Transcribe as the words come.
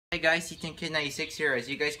guys, C10Kid96 here. As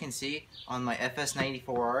you guys can see on my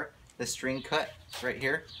Fs90r, the string cut right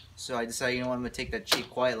here. So I decided, you know what, I'm going to take that cheap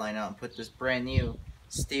quiet line out and put this brand new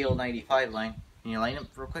Stihl 95 line. Can you light it up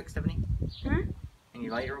real quick, Stephanie? Hmm? Can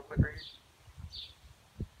you light it real quick right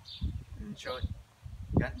here? And show it.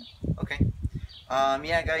 Yeah? Okay.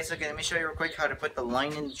 Yeah guys, okay, let me show you real quick how to put the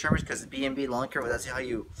line in the trimmers, because the B&B lawn care, that's how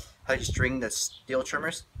you string the Stihl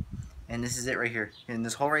trimmers. And this is it right here. And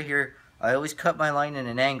this hole right here, I always cut my line in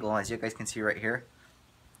an angle, as you guys can see right here.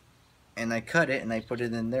 And I cut it and I put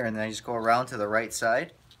it in there, and then I just go around to the right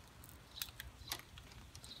side.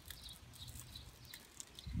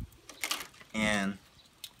 And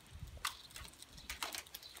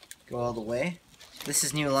go all the way. This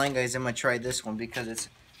is new line, guys. I'm going to try this one because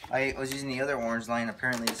I was using the other orange line.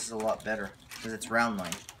 Apparently this is a lot better because it's round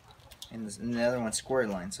line. And the other one's square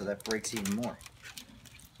line, so that breaks even more.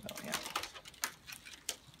 So, yeah.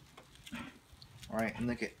 Alright, and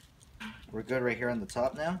look at, we're good right here on the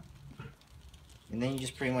top now. And then you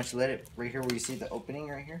just pretty much let it, right here where you see the opening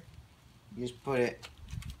right here, you just put it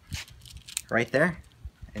right there.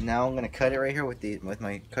 And now I'm going to cut it right here with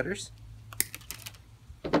my cutters.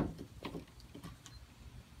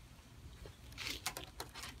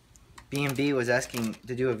 B&B was asking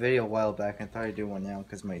to do a video a while back, and I thought I'd do one now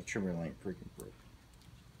because my trimmer line freaking broke.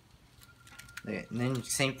 Okay, and then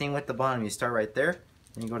same thing with the bottom, you start right there,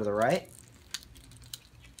 then you go to the right.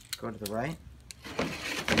 Go to the right.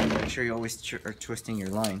 And make sure you always are twisting your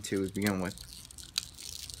line too to begin with.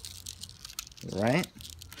 Right.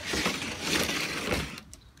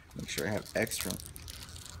 Make sure I have extra.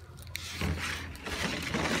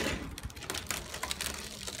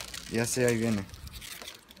 Ya sé, ahí viene.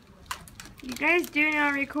 You guys do know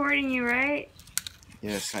I'm recording you, right?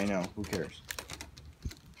 Yes, I know. Who cares?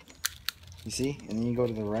 You see? And then you go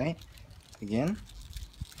to the right again.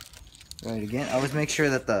 Right again. I always make sure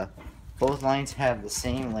that both lines have the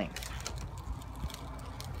same length.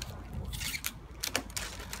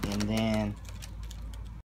 And then